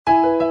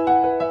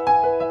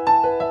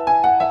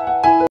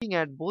looking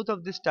at both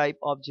of this type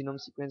of genome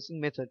sequencing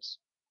methods.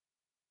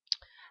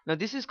 Now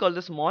this is called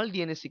the small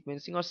DNA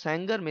sequencing or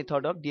Sanger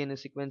method of DNA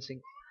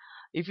sequencing.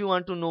 If you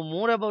want to know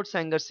more about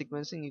Sanger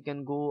sequencing, you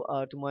can go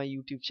to my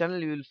YouTube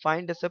channel. You will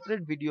find a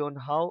separate video on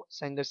how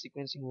Sanger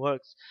sequencing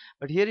works.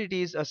 But here it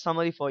is a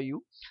summary for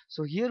you.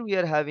 So here we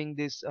are having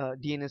this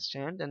DNA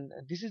strand, and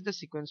this is the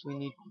sequence we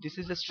need. This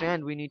is the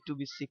strand we need to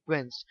be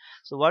sequenced.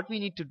 So what we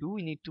need to do,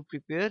 we need to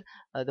prepare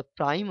the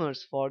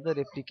primers for the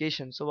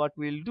replication. So what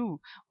we'll do,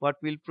 what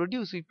we'll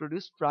produce, we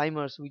produce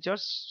primers, which are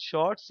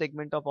short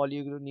segment of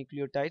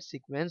oligonucleotide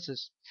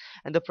sequences.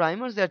 And the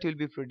primers that will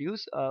be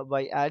produced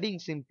by adding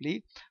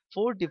simply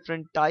four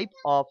different type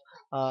of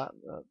uh,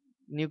 uh,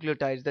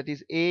 nucleotides, that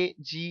is A,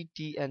 G,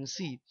 T and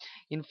C,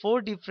 in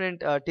four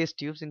different test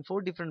tubes, in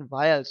four different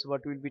vials.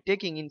 What we'll be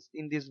taking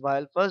in this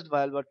vial, first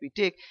vial what we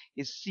take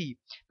is C.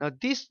 Now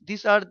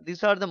these are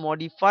the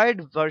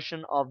modified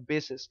version of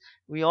bases.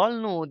 We all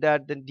know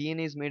that the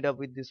DNA is made up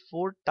with these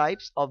four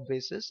types of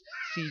bases,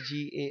 C,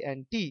 G, A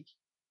and T.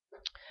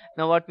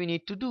 Now what we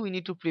need to do, we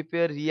need to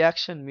prepare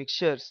reaction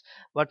mixtures.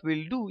 What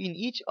we'll do, in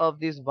each of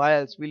these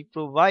vials we'll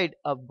provide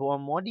a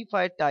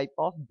modified type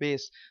of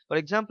base. For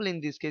example,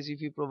 in this case,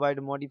 if you provide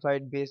a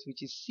modified base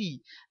which is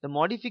C, the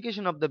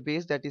modification of the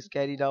base that is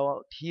carried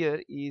out here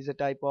is a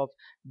type of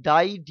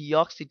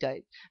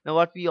dideoxytype. Now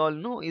what we all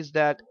know is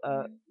that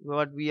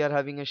what we are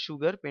having a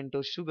sugar,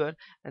 pentose sugar,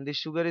 and this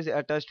sugar is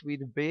attached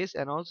with base,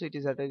 and also it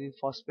is attached with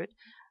phosphate.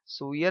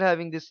 So we are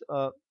having this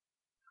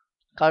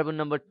carbon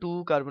number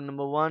 2, carbon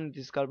number 1,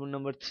 this carbon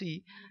number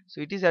 3. So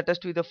it is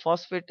attached with a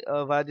phosphate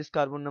via this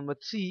carbon number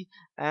 3,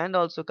 and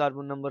also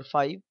carbon number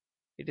 5,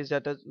 it is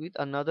attached with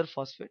another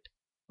phosphate.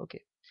 Okay,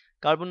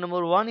 carbon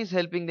number 1 is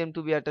helping them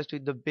to be attached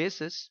with the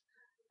bases,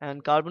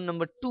 and carbon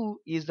number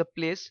 2 is the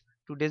place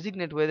to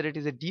designate whether it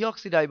is a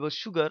deoxyribose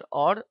sugar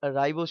or a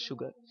ribose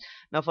sugar.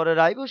 Now for a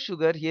ribose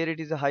sugar, here it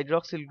is a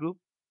hydroxyl group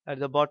at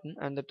the bottom,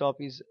 and the top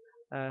is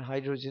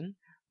hydrogen.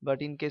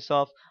 But in case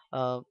of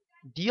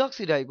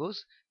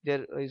deoxyribose,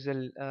 there is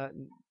a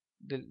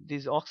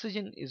this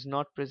oxygen is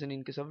not present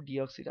in case of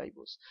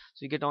deoxyribose, so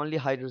you get only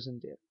hydrogen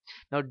there.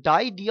 Now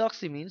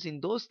dideoxy means, in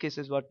those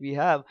cases what we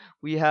have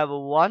a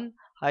one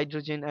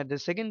hydrogen at the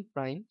second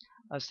prime,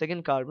 a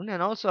second carbon,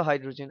 and also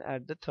hydrogen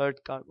at the third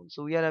carbon.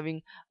 So we are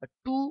having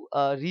two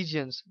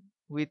regions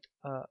with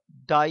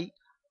di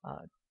uh,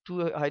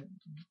 two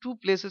two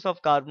places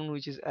of carbon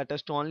which is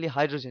attached to only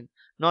hydrogen,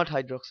 not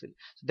hydroxyl.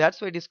 So that's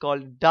why it is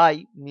called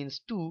di,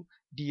 means two,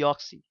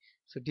 deoxy.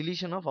 So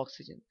deletion of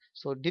oxygen.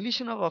 So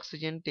deletion of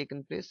oxygen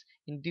taken place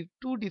in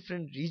two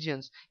different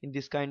regions in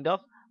this kind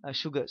of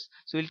sugars.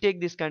 So we'll take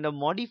this kind of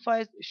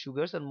modified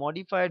sugars and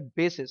modified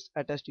bases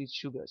attached to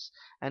sugars,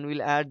 and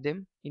we'll add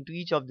them into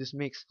each of this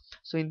mix.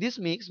 So in this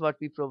mix, what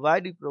we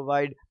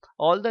provide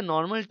all the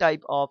normal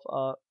type of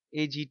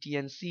A, G, T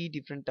and C,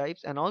 different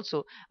types, and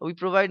also we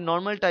provide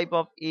normal type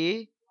of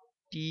A,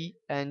 T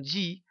and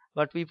G,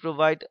 but we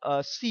provide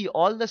C.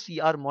 All the C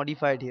are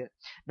modified here.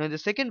 Now in the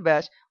second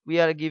batch, we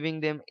are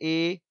giving them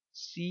A,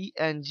 C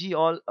and G,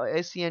 all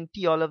S, C and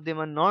T, all of them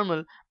are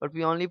normal, but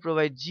we only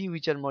provide G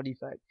which are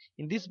modified.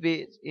 In this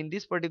base, in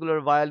this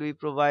particular vial, we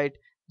provide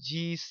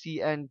G,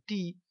 C and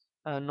T,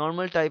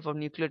 normal type of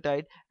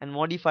nucleotide, and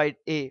modified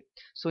A.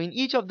 So in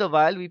each of the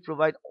vial we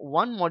provide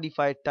one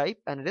modified type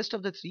and rest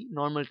of the three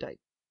normal type.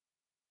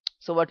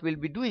 So what we'll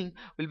be doing,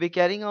 we'll be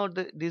carrying out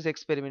this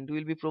experiment.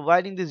 We'll be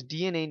providing this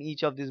DNA in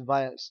each of these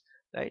vials,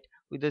 right?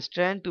 With the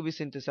strand to be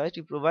synthesized,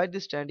 we provide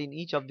the strand in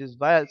each of these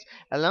vials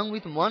along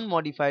with one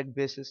modified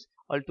basis,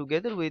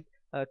 altogether with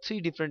three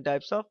different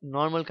types of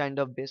normal kind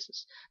of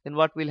bases. Then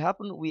what will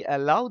happen, we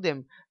allow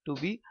them to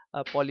be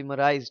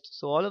polymerized.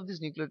 So all of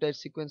these nucleotide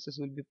sequences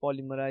will be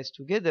polymerized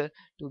together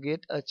to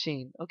get a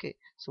chain. Okay,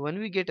 so when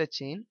we get a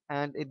chain,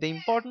 and the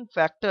important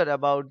factor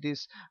about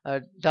this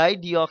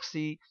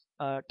dideoxy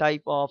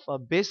type of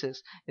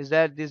bases is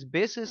that this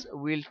bases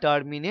will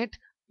terminate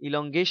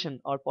elongation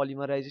or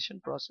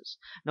polymerization process.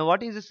 Now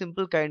what is a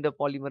simple kind of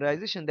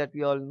polymerization that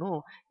we all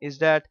know is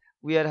that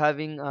we are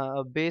having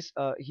a base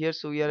here,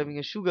 so we are having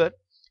a sugar,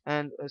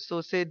 and so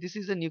say this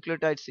is a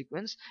nucleotide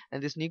sequence,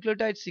 and this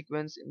nucleotide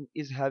sequence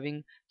is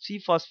having three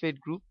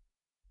phosphate groups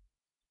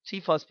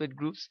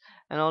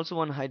and also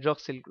one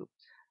hydroxyl group.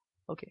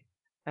 Okay,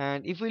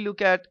 and if we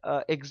look at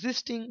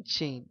existing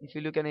chain, if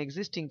you look at an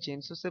existing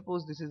chain, so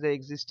suppose this is the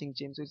existing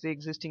chain, so it's the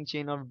existing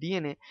chain of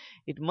DNA,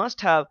 it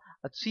must have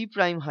a 3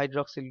 prime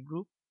hydroxyl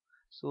group.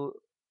 So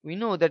we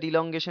know that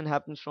elongation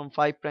happens from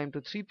 5 prime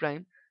to 3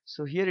 prime.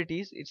 So here it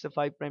is, it's a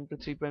 5 prime to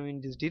 3 prime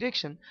in this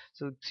direction.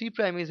 So 3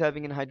 prime is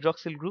having an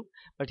hydroxyl group,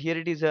 but here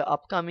it is a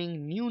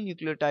upcoming new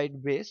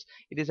nucleotide base.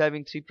 It is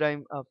having 3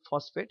 prime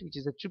phosphate, which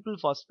is a triple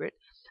phosphate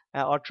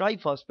or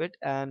triphosphate,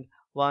 and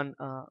one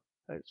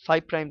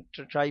 5 prime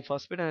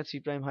triphosphate and a 3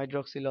 prime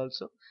hydroxyl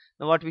also.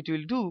 Now what it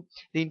will do,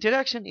 the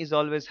interaction is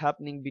always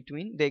happening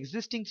between the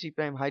existing 3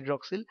 prime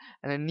hydroxyl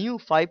and a new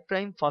 5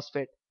 prime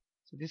phosphate.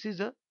 So this is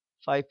a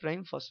 5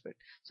 prime phosphate.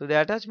 So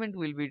the attachment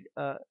will be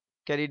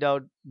carried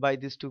out by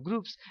these two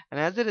groups, and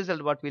as a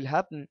result what will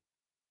happen,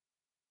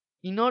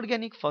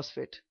 inorganic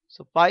phosphate,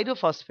 So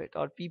pyrophosphate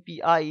or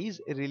PPI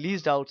is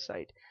released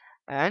outside,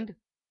 and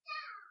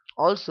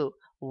also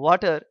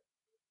water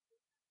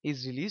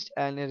is released,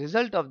 and a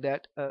result of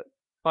that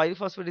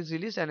pyrophosphate is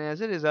released, and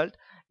as a result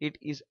it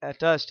is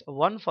attached,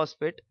 one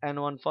phosphate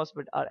and one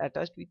phosphate are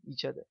attached with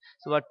each other.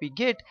 So what we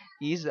get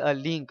is a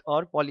link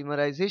or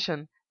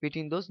polymerization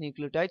between those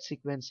nucleotide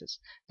sequences.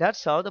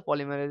 That's how the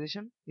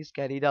polymerization is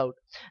carried out.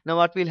 Now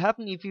what will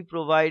happen if we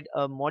provide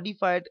a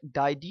modified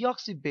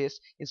dideoxy base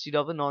instead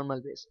of a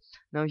normal base?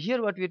 Now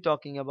here what we are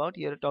talking about,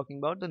 here are talking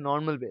about the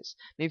normal base.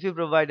 Now if you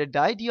provide a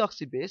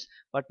dideoxy base,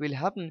 what will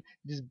happen,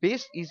 this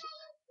base is,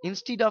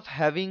 instead of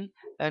having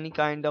any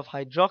kind of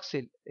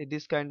hydroxyl,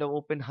 this kind of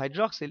open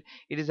hydroxyl,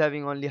 it is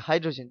having only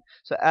hydrogen.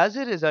 So as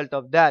a result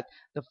of that,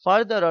 the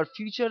further or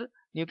future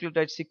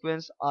nucleotide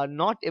sequence are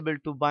not able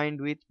to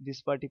bind with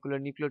this particular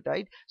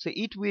nucleotide, so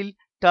it will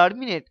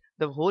terminate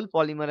the whole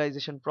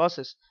polymerization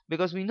process,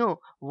 because we know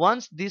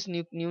once this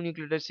new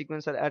nucleotide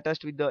sequence are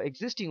attached with the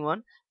existing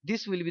one,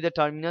 this will be the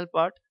terminal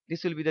part,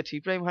 this will be the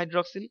 3'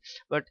 hydroxyl.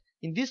 But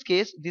in this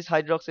case this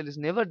hydroxyl is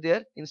never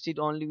there, instead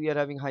only we are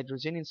having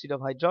hydrogen instead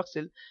of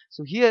hydroxyl.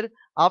 So here,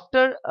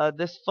 after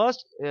this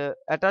first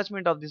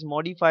attachment of this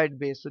modified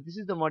base, so this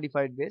is the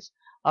modified base,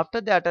 after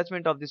the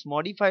attachment of this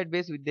modified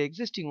base with the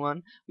existing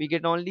one, we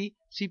get only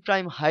 3'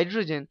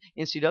 hydrogen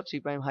instead of 3'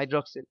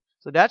 hydroxyl.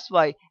 So that's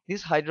why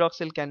this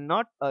hydroxyl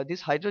cannot, this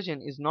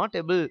hydrogen is not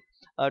able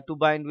to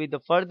bind with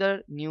the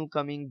further new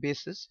coming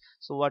bases.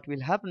 So what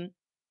will happen,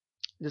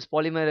 this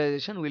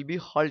polymerization will be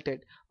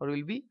halted or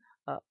will be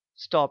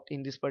stopped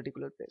in this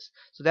particular place.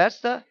 So that's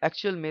the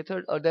actual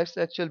method, or that's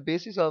the actual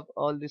basis of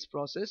all this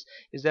process,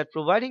 is that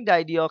providing the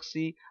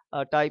dideoxy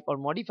type or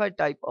modified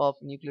type of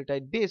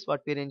nucleotide base,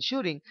 what we're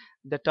ensuring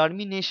the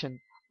termination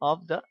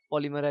of the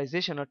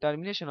polymerization or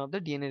termination of the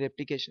DNA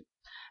replication.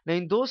 Now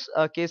in those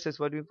cases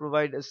where we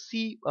provide a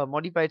C,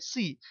 modified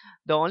C,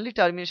 the only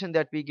termination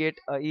that we get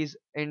is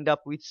end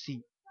up with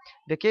C.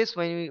 The case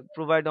when we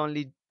provide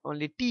only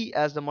T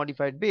as the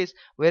modified base,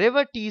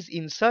 wherever T is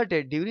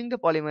inserted during the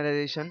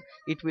polymerization,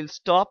 it will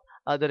stop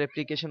the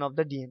replication of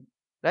the DNA,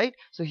 right?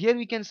 So here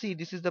we can see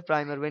this is the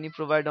primer. When you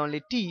provide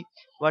only T,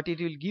 what it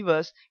will give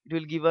us, it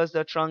will give us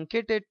the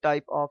truncated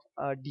type of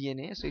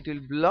DNA, so it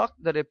will block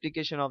the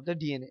replication of the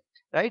DNA,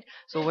 right?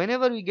 So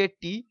whenever we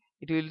get T,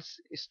 it will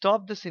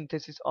stop the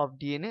synthesis of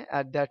DNA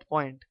at that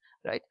point,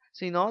 right?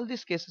 So in all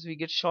these cases we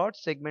get short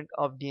segment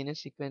of DNA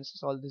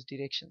sequences, all these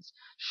directions,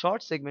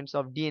 short segments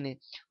of DNA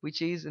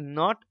which is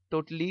not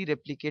totally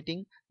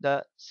replicating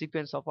the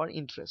sequence of our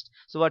interest.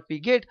 So what we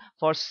get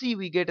for C,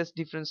 we get a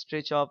different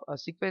stretch of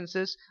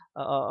sequences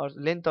or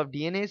length of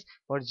DNAs.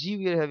 For G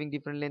we are having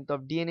different length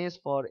of DNAs.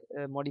 For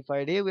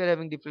modified A we are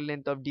having different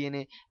length of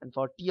DNA, and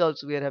for T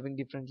also we are having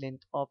different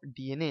length of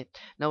DNA.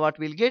 Now what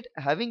we'll get,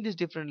 having this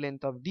different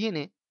length of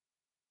DNA,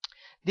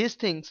 these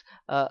things,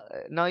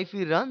 now if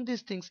we run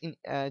these things in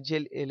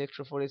gel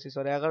electrophoresis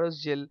or agarose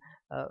gel,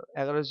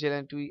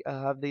 and we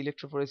have the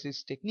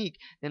electrophoresis technique,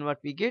 then what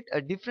we get, a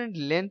different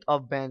length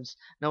of bands.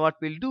 Now what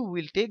we'll do,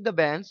 we'll take the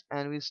bands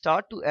and we'll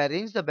start to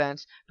arrange the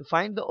bands to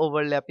find the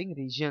overlapping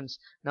regions.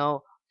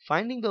 Now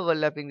finding the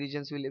overlapping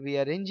regions, we'll be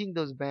arranging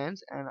those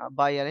bands, and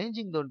by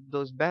arranging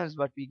those bands,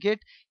 what we get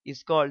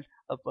is called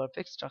a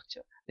perfect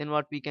structure. Then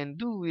what we can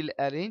do,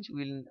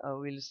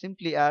 we'll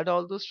simply add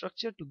all those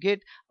structure to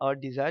get our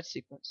desired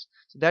sequence.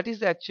 So that is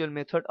the actual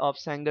method of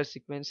Sanger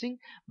sequencing.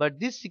 But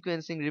this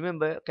sequencing,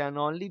 remember, can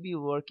only be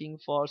working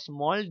for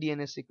small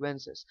DNA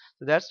sequences.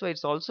 So that's why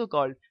it's also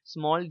called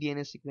small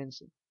DNA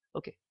sequencing.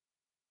 Okay.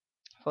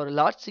 For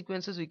large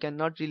sequences we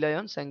cannot rely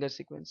on Sanger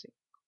sequencing.